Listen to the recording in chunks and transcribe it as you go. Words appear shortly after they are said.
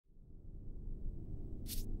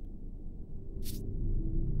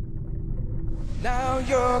Now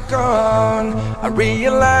you're gone. I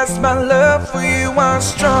realize my love for you was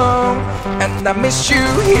strong, and I miss you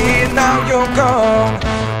here. Now you're gone.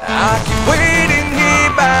 I keep waiting here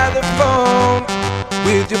by the phone,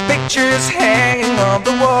 with your pictures hanging on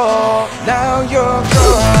the wall. Now you're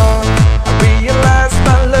gone. I realize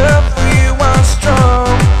my love for you was strong,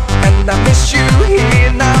 and I miss you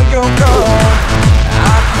here. Now you're gone.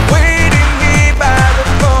 I keep waiting here by the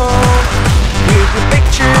phone, with your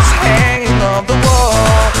pictures hanging on the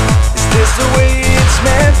wall. Is this the way it's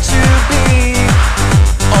meant to be?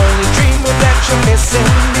 Only dreaming that you're missing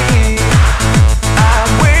me.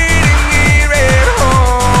 I'm waiting here at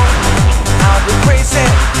home. I'll go crazy,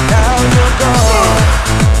 now you're gone.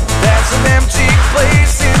 There's an empty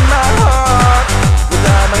place in my heart.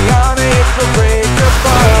 Without my yarn it will break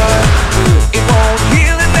apart. It won't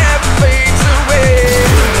heal, it never fades away.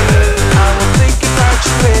 I will think about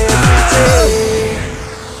you every day.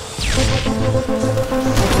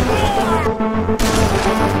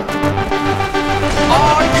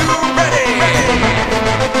 Are you ready?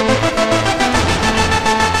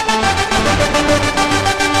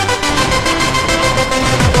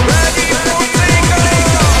 Ready for bingo?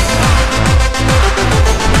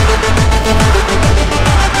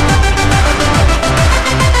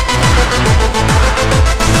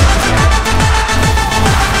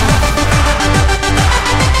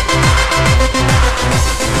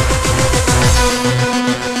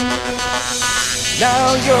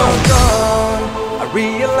 Now you're gone. I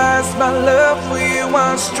realize my love for you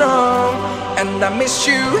was strong, and I miss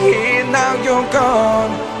you here. Now you're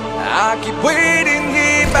gone. I keep waiting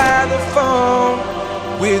here by the phone,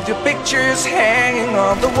 with your pictures hanging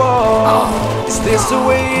on the wall. Is this the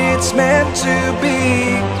way it's meant to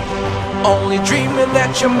be? Only dreaming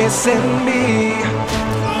that you're missing me.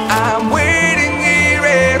 I'm waiting here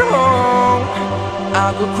at home.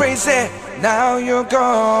 I'll go crazy, now you're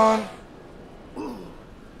gone.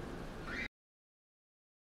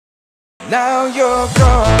 Now you're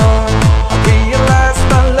gone.